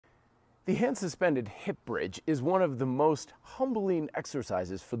The hand suspended hip bridge is one of the most humbling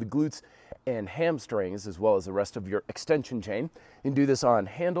exercises for the glutes and hamstrings, as well as the rest of your extension chain. You can do this on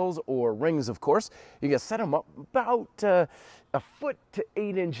handles or rings, of course. You can set them up about a foot to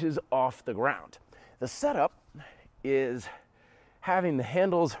 8 inches off the ground. The setup is having the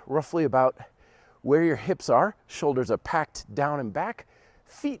handles roughly about where your hips are. Shoulders are packed down and back.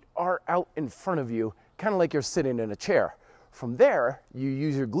 Feet are out in front of you, kind of like you're sitting in a chair. From there, you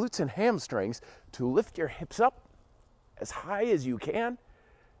use your glutes and hamstrings to lift your hips up as high as you can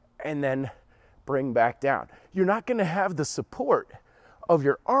and then bring back down. You're not going to have the support of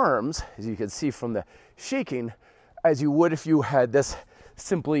your arms, as you can see from the shaking, as you would if you had this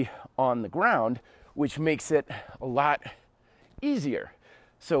simply on the ground, which makes it a lot easier.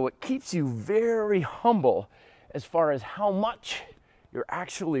 So it keeps you very humble as far as how much you're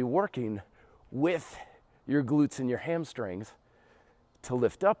actually working with your glutes and your hamstrings to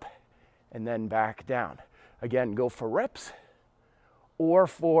lift up and then back down. Again, go for reps or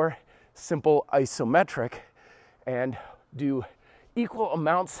for simple isometric and do equal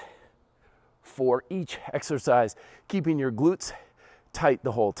amounts for each exercise, keeping your glutes tight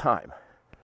the whole time.